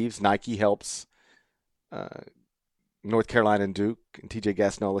believes Nike helps North Carolina and Duke, and TJ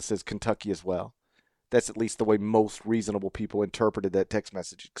Gassnola says Kentucky as well. That's at least the way most reasonable people interpreted that text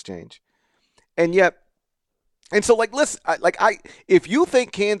message exchange. And yet, and so listen, if you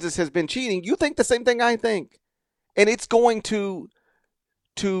think Kansas has been cheating, you think the same thing I think. And it's going to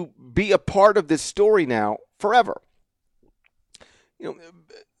be a part of this story now forever.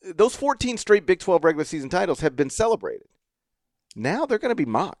 Those 14 straight Big 12 regular season titles have been celebrated. Now they're going to be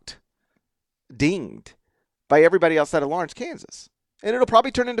mocked, dinged by everybody outside of Lawrence, Kansas. And it'll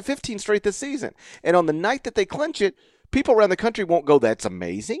probably turn into 15 straight this season. And on the night that they clinch it, people around the country won't go, that's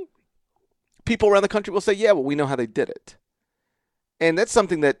amazing. People around the country will say, yeah, well, we know how they did it. And that's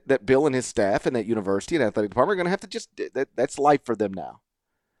something that Bill and his staff and that university and athletic department are going to have to that's life for them now.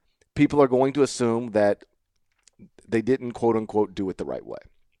 People are going to assume that they didn't, quote unquote, do it the right way.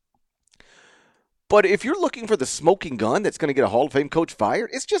 But if you're looking for the smoking gun that's going to get a Hall of Fame coach fired,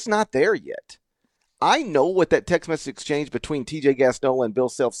 it's just not there yet. I know what that text message exchange between TJ Gassnola and Bill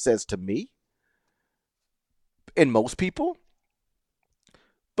Self says to me and most people.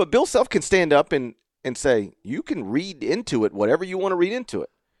 But Bill Self can stand up and say, you can read into it whatever you want to read into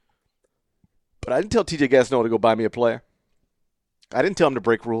it. But I didn't tell TJ Gassnola to go buy me a player. I didn't tell him to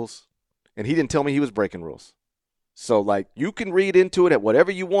break rules. And he didn't tell me he was breaking rules. So, you can read into it at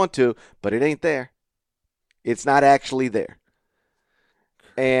whatever you want to, but it ain't there. It's not actually there.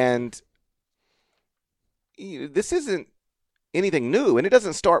 And this isn't anything new, and it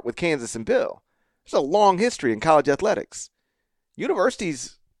doesn't start with Kansas and Bill. There's a long history in college athletics.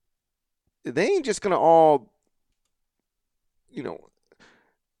 Universities, they ain't just going to all,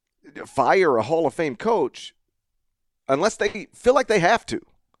 fire a Hall of Fame coach unless they feel like they have to.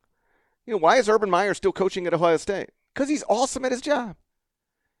 Why is Urban Meyer still coaching at Ohio State? Because he's awesome at his job.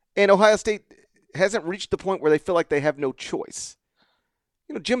 And Ohio State hasn't reached the point where they feel like they have no choice.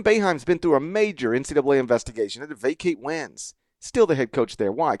 Jim Boeheim's been through a major NCAA investigation. Had to vacate wins. Still the head coach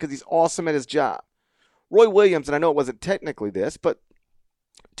there. Why? Because he's awesome at his job. Roy Williams, and I know it wasn't technically this, but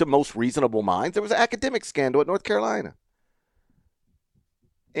to most reasonable minds, there was an academic scandal at North Carolina.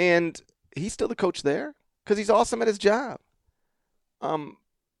 And he's still the coach there because he's awesome at his job.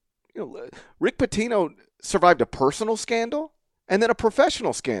 Rick Pitino survived a personal scandal and then a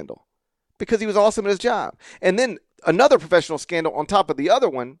professional scandal because he was awesome at his job. And then another professional scandal on top of the other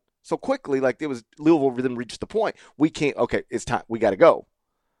one so quickly, it was Louisville then reached the point. We can't, okay, it's time. We got to go.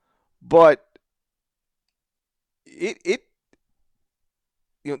 But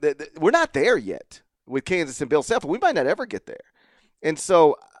we're not there yet with Kansas and Bill Self. We might not ever get there. And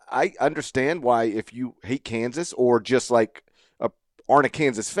so I understand why if you hate Kansas or just aren't a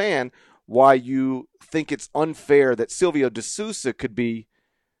Kansas fan, why you think it's unfair that Silvio De Sousa could be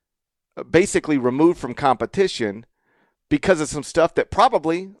basically removed from competition because of some stuff that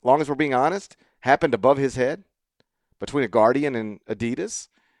probably, as long as we're being honest, happened above his head between a Guardian and Adidas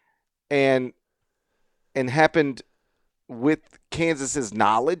and happened with Kansas's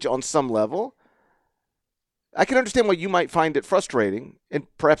knowledge on some level. I can understand why you might find it frustrating and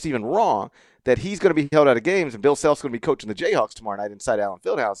perhaps even wrong that he's going to be held out of games and Bill Self's going to be coaching the Jayhawks tomorrow night inside Allen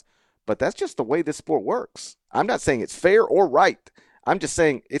Fieldhouse. But that's just the way this sport works. I'm not saying it's fair or right. I'm just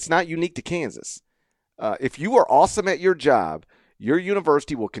saying it's not unique to Kansas. If you are awesome at your job, your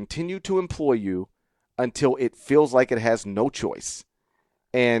university will continue to employ you until it feels like it has no choice.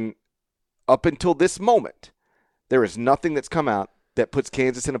 And up until this moment, there is nothing that's come out that puts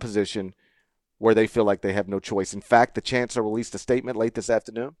Kansas in a position where they feel like they have no choice. In fact, the chancellor released a statement late this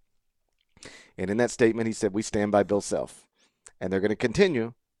afternoon. And in that statement, he said, we stand by Bill Self. And they're going to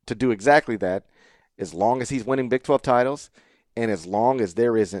continue to do exactly that as long as he's winning Big 12 titles and as long as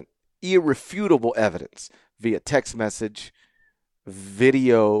there isn't irrefutable evidence, via text message,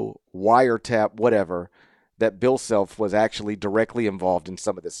 video, wiretap, whatever, that Bill Self was actually directly involved in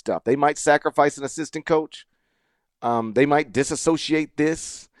some of this stuff. They might sacrifice an assistant coach. They might disassociate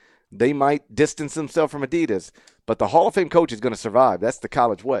this. They might distance themselves from Adidas. But the Hall of Fame coach is going to survive. That's the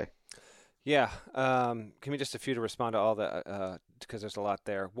college way. Yeah. Give me just a few to respond to all that because there's a lot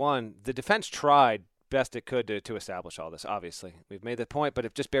there. One, the defense tried best it could to establish all this, obviously. We've made that point, but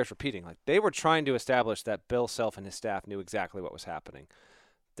it just bears repeating. Like, they were trying to establish that Bill Self and his staff knew exactly what was happening.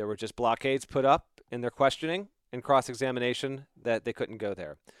 There were just blockades put up in their questioning and cross-examination that they couldn't go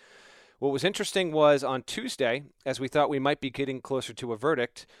there. What was interesting was on Tuesday, as we thought we might be getting closer to a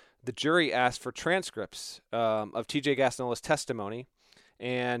verdict, the jury asked for transcripts of TJ Gassnola's testimony,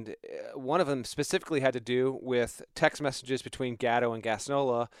 and one of them specifically had to do with text messages between Gatto and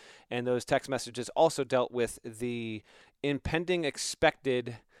Gassnola, and those text messages also dealt with the impending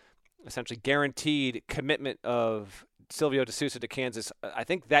expected, essentially guaranteed commitment of Silvio De Sousa to Kansas. I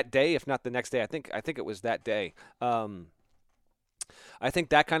think that day, if not the next day. I think it was that day. I think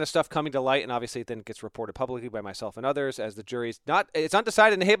that kind of stuff coming to light, and obviously it then gets reported publicly by myself and others as the jury's it's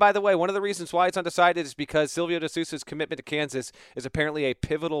undecided. And hey, by the way, one of the reasons why it's undecided is because Silvio De Sousa's commitment to Kansas is apparently a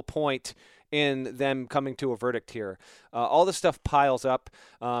pivotal point in them coming to a verdict here. All this stuff piles up.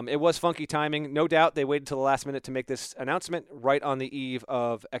 It was funky timing. No doubt they waited until the last minute to make this announcement right on the eve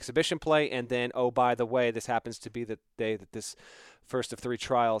of exhibition play. And then, oh, by the way, this happens to be the day that this first of 3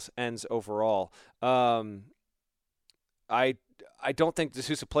 trials ends overall. I don't think De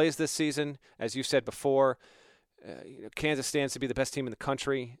Sousa plays this season. As you said before, Kansas stands to be the best team in the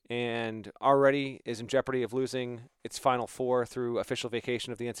country and already is in jeopardy of losing its Final Four through official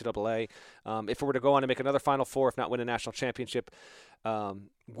vacation of the NCAA. If it were to go on to make another Final Four, if not win a national championship,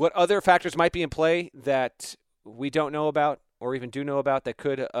 what other factors might be in play that we don't know about or even do know about that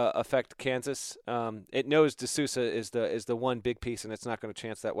could affect Kansas? It knows De Sousa is the one big piece, and it's not going to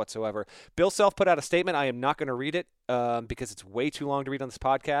chance that whatsoever. Bill Self put out a statement. I am not going to read it because it's way too long to read on this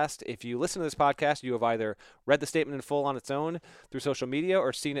podcast. If you listen to this podcast, you have either read the statement in full on its own through social media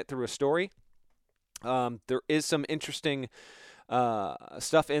or seen it through a story. There is some interesting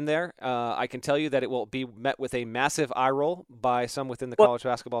stuff in there. I can tell you that it will be met with a massive eye roll by some within the college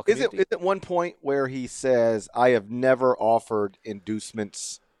basketball community. Is it one point where he says, I have never offered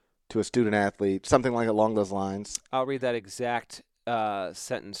inducements to a student athlete, something like along those lines? I'll read that exact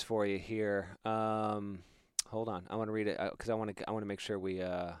sentence for you here. Hold on. I want to read it because I want to make sure we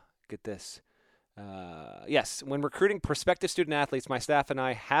get this. Yes, when recruiting prospective student athletes, my staff and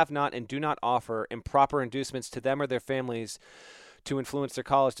I have not and do not offer improper inducements to them or their families to influence their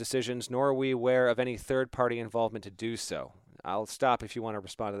college decisions, nor are we aware of any third-party involvement to do so. I'll stop if you want to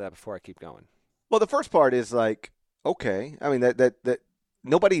respond to that before I keep going. Well, the first part is like, okay. I mean, that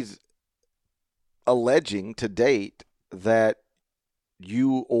nobody's alleging to date that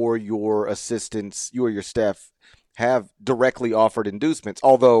you or your assistants, you or your staff have directly offered inducements,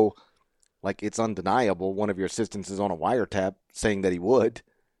 although – like, it's undeniable one of your assistants is on a wiretap saying that he would.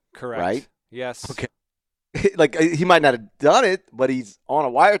 Correct. Right? Yes. Okay. Like, he might not have done it, but he's on a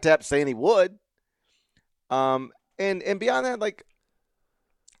wiretap saying he would. And beyond that, like,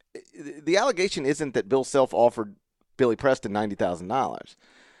 the allegation isn't that Bill Self offered Billy Preston $90,000.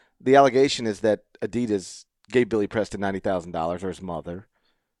 The allegation is that Adidas gave Billy Preston $90,000, or his mother,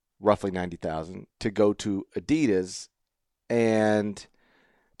 roughly $90,000, to go to Adidas, and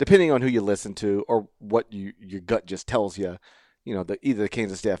depending on who you listen to or what your gut just tells you, either the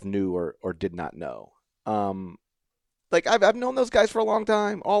Kansas staff knew or did not know. Like, I've known those guys for a long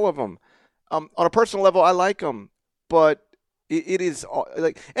time, all of them. On a personal level, I like them, but it is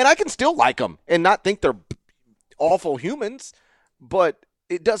like, and I can still like them and not think they're awful humans, but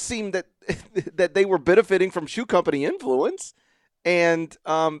it does seem that that they were benefiting from shoe company influence, and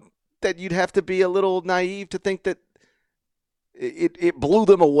that you'd have to be a little naive to think that it blew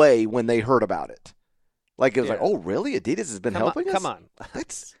them away when they heard about it. Like, it was like, oh, really? Adidas has been helping us? Come on.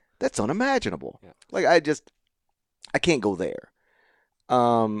 That's unimaginable. Yeah. Like, I can't go there.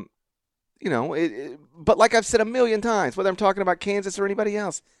 But like I've said a million times, whether I'm talking about Kansas or anybody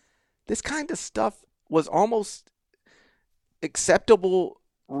else, this kind of stuff was almost acceptable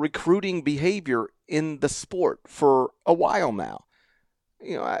recruiting behavior in the sport for a while now.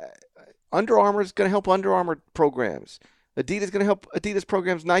 Under Armour is going to help Under Armour programs. Adidas is going to help Adidas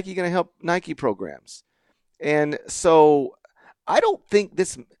programs. Nike going to help Nike programs. And so I don't think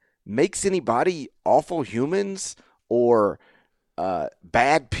this makes anybody awful humans or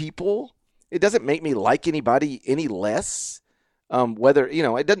bad people. It doesn't make me like anybody any less. I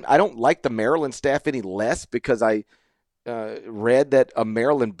don't like the Maryland staff any less because I read that a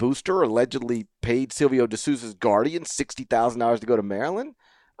Maryland booster allegedly paid Silvio De Sousa's guardian $60,000 to go to Maryland.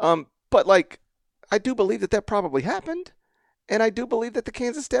 But like, I do believe that probably happened. And I do believe that the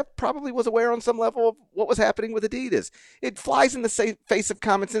Kansas staff probably was aware on some level of what was happening with Adidas. It flies in the face of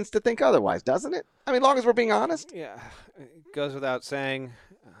common sense to think otherwise, doesn't it? I mean, as long as we're being honest. Yeah, it goes without saying.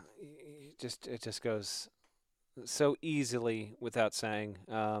 It just goes so easily without saying.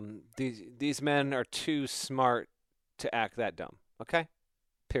 These men are too smart to act that dumb. Okay,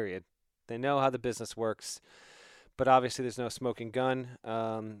 period. They know how the business works, but obviously there's no smoking gun.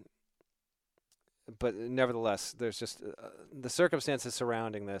 But nevertheless, there's just the circumstances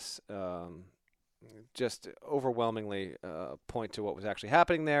surrounding this just overwhelmingly point to what was actually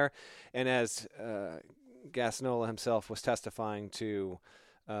happening there. And as Gassnola himself was testifying to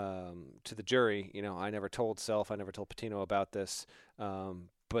the jury, I never told Self, I never told Pitino about this,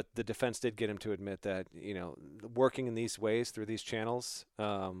 but the defense did get him to admit that, working in these ways through these channels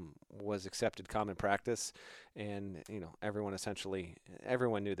was accepted common practice. And, everyone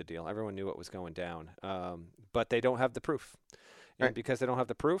knew the deal. Everyone knew what was going down. But they don't have the proof. And right. Because they don't have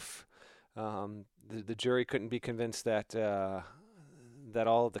the proof, the jury couldn't be convinced that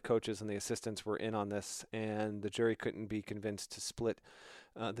all of the coaches and the assistants were in on this. And the jury couldn't be convinced to split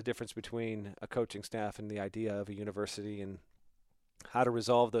the difference between a coaching staff and the idea of a university and how to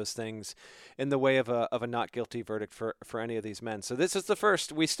resolve those things in the way of a not guilty verdict for any of these men. So this is the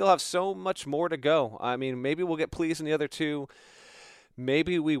first. We still have so much more to go. I mean, maybe we'll get pleas in the other two.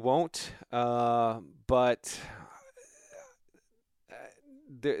 Maybe we won't. But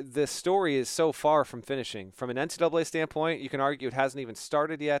the story is so far from finishing. From an NCAA standpoint, you can argue it hasn't even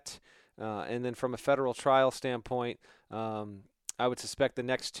started yet. And then from a federal trial standpoint, I would suspect the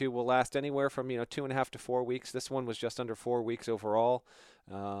next two will last anywhere from 2.5 to 4 weeks. This one was just under 4 weeks overall,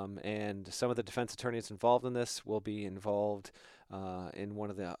 and some of the defense attorneys involved in this will be involved in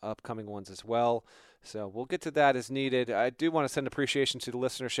one of the upcoming ones as well. So we'll get to that as needed. I do want to send appreciation to the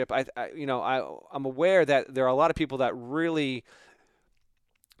listenership. I'm aware that there are a lot of people that really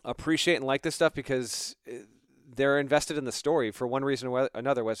appreciate and like this stuff because they're invested in the story for one reason or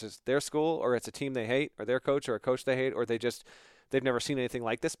another, whether it's their school or it's a team they hate or their coach or a coach they hate, or they've never seen anything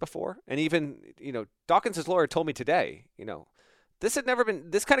like this before. And even, Dawkins' lawyer told me today, this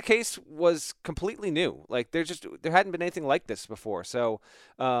kind of case was completely new. Like there hadn't been anything like this before. So,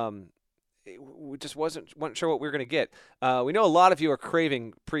 we just wasn't sure what we were going to get. We know a lot of you are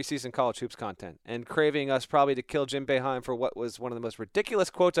craving preseason college hoops content and craving us probably to kill Jim Boeheim for what was one of the most ridiculous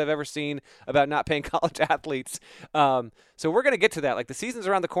quotes I've ever seen about not paying college athletes. So we're going to get to that. Like the season's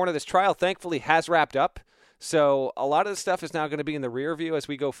around the corner. This trial thankfully has wrapped up. So a lot of the stuff is now going to be in the rear view as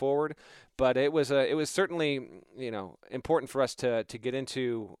we go forward, but it was certainly important for us to get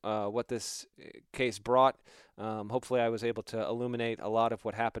into what this case brought. Hopefully, I was able to illuminate a lot of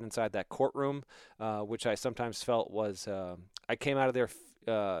what happened inside that courtroom, which I sometimes felt was I came out of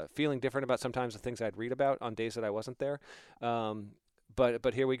there feeling different about sometimes the things I'd read about on days that I wasn't there.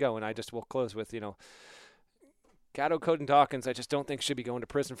 But here we go, and I just will close with Gatto, Code, and Dawkins, I just don't think should be going to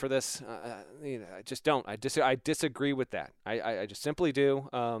prison for this. I just don't. I disagree with that. I just simply do.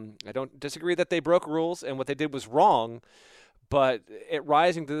 I don't disagree that they broke rules and what they did was wrong, but it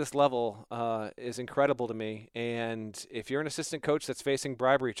rising to this level is incredible to me. And if you're an assistant coach that's facing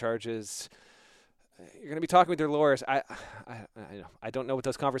bribery charges, you're going to be talking with your lawyers. I don't know what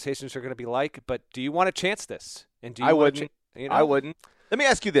those conversations are going to be like, but do you want to chance this? And do you? I wouldn't. Let me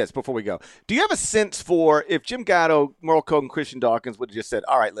ask you this before we go. Do you have a sense for if Jim Gatto, Merle Code, and Christian Dawkins would have just said,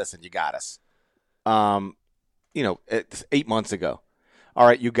 all right, listen, you got us. It's 8 months ago. All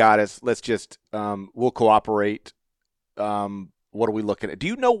right, you got us. Let's just we'll cooperate. What are we looking at? Do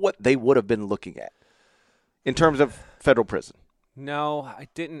you know what they would have been looking at in terms of federal prison? No, I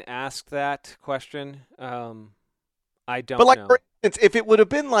didn't ask that question. I don't know. For instance, if it would have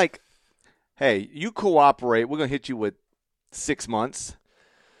been like, hey, you cooperate, we're going to hit you with 6 months.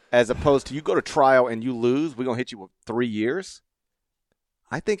 As opposed to you go to trial and you lose, we're going to hit you with 3 years.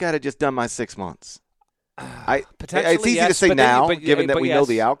 I think I'd have just done my 6 months. Potentially, it's easy yes, to say now, given that we know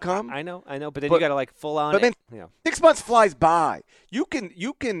the outcome. I know, but then you got to full on. But 6 months flies by. You can.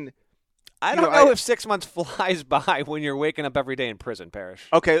 I don't know if 6 months flies by when you're waking up every day in prison, Parrish.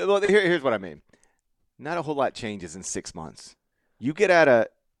 Okay, well here's what I mean. Not a whole lot changes in 6 months. You get out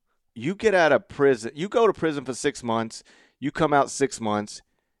of prison. You go to prison for 6 months. You come out 6 months.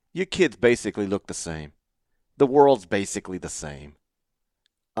 Your kids basically look the same. The world's basically the same.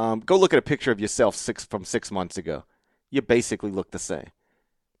 Go look at a picture of yourself from 6 months ago. You basically look the same.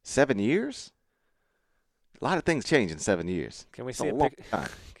 7 years? A lot of things change in 7 years. Can we see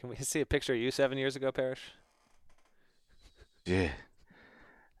a picture of you 7 years ago, Parrish? Yeah.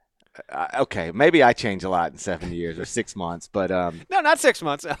 Okay, maybe I change a lot in 7 years or 6 months, but No, not 6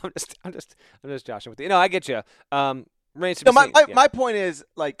 months. I'm just joshing with you. No, I get you. Remains to be seen. my point is,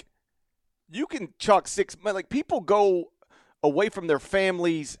 like, you can chalk like, people go away from their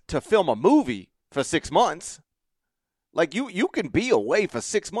families to film a movie for 6 months. Like, you can be away for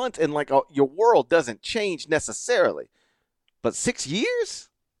 6 months and, like, your world doesn't change necessarily. But 6 years?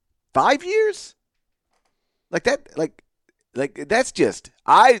 5 years? Like that, like that's just,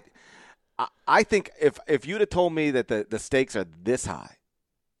 I think if you'd have told me that the stakes are this high,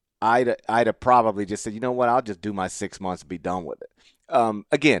 I'd have probably just said, you know what, I'll just do my 6 months and be done with it.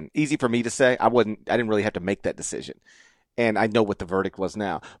 Again, easy for me to say. I didn't really have to make that decision, and I know what the verdict was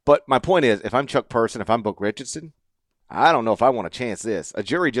now. But my point is, if I'm Chuck Person, if I'm Book Richardson, I don't know if I want to chance this. A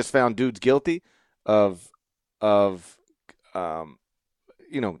jury just found dudes guilty of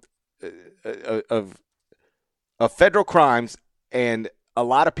federal crimes, and a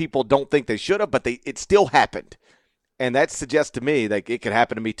lot of people don't think they should have, but it still happened. And that suggests to me that it could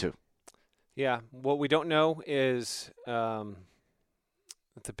happen to me too. Yeah. What we don't know is the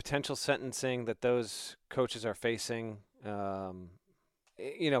potential sentencing that those coaches are facing. From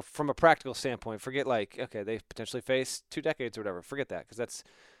a practical standpoint, forget they potentially face 2 decades or whatever. Forget that, because that's,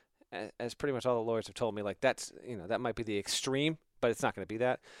 as pretty much all the lawyers have told me, like, that's, that might be the extreme, but it's not going to be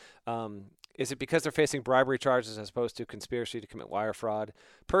that. Is it because they're facing bribery charges as opposed to conspiracy to commit wire fraud?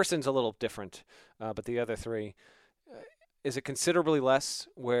 Person's a little different, but the other three, is it considerably less,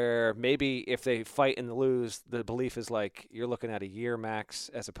 where maybe if they fight and lose, the belief is like you're looking at a year max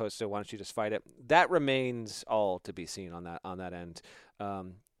as opposed to why don't you just fight it? That remains all to be seen on that end.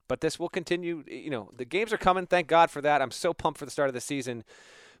 But this will continue. The games are coming. Thank God for that. I'm so pumped for the start of the season.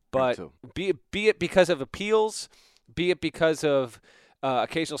 But be it because of appeals, be it because of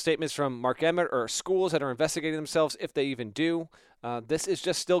occasional statements from Mark Emmett or schools that are investigating themselves, if they even do, this is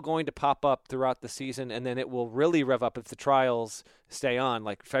just still going to pop up throughout the season, and then it will really rev up if the trials stay on,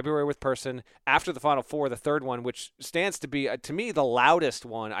 like February with Person, after the Final Four, the third one, which stands to be, to me, the loudest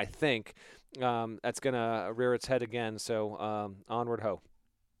one, I think, that's going to rear its head again. So onward ho.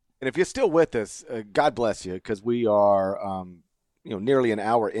 And if you're still with us, God bless you, because we are nearly an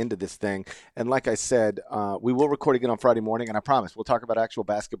hour into this thing. And like I said, we will record again on Friday morning, and I promise we'll talk about actual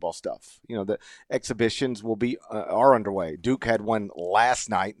basketball stuff. The exhibitions will be are underway. Duke had one last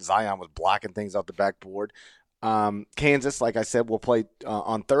night. Zion was blocking things off the backboard. Kansas, like I said, will play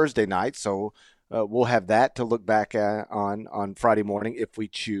on Thursday night, so we'll have that to look back at on Friday morning if we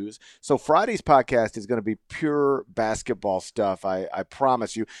choose. So Friday's podcast is going to be pure basketball stuff, I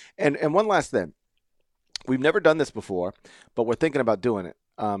promise you. And one last thing. We've never done this before, but we're thinking about doing it.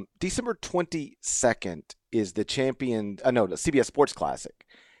 December 22nd is the CBS Sports Classic,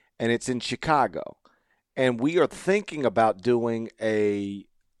 and it's in Chicago. And we are thinking about doing a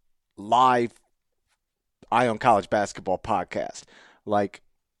live Eye on College basketball podcast, like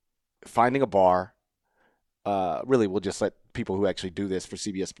finding a bar. Really, we'll just let people who actually do this for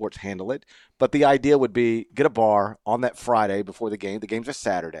CBS Sports handle it. But the idea would be get a bar on that Friday before the game. The games are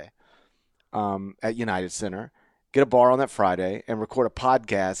Saturday. At United Center, get a bar on that Friday and record a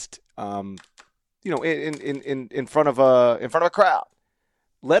podcast, in front of a crowd.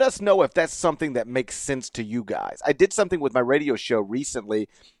 Let us know if that's something that makes sense to you guys. I did something with my radio show recently,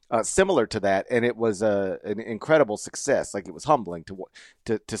 similar to that, and it was an incredible success. Like, it was humbling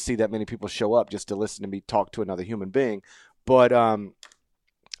to see that many people show up just to listen to me talk to another human being. But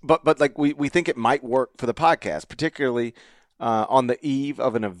like we think it might work for the podcast, particularly on the eve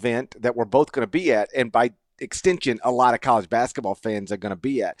of an event that we're both going to be at, and by extension, a lot of college basketball fans are going to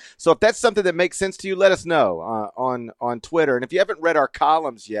be at. So if that's something that makes sense to you, let us know on Twitter. And if you haven't read our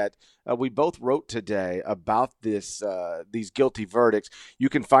columns yet, we both wrote today about these guilty verdicts. You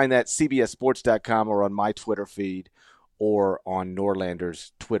can find that cbssports.com or on my Twitter feed or on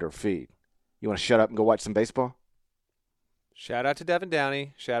Norlander's Twitter feed. You want to shut up and go watch some baseball? Shout out to Devin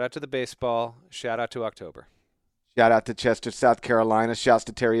Downey. Shout out to the baseball. Shout out to October. Shout out to Chester, South Carolina. Shouts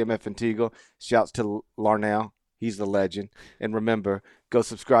to Terry M. Infantigo. Shouts to Larnell. He's the legend. And remember, go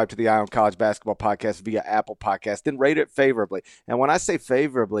subscribe to the Eye on College Basketball Podcast via Apple Podcast. Then rate it favorably. And when I say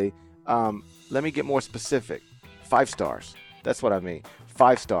favorably, let me get more specific. 5 stars. That's what I mean.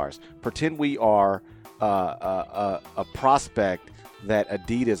 5 stars. Pretend we are a prospect that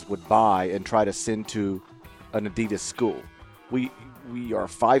Adidas would buy and try to send to an Adidas school. We are a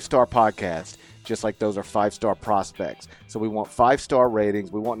 5-star podcast, just like those are 5-star prospects. So we want 5-star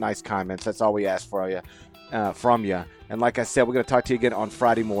ratings. We want nice comments. That's all we ask from you. And like I said, we're going to talk to you again on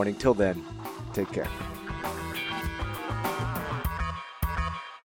Friday morning. Till then, take care.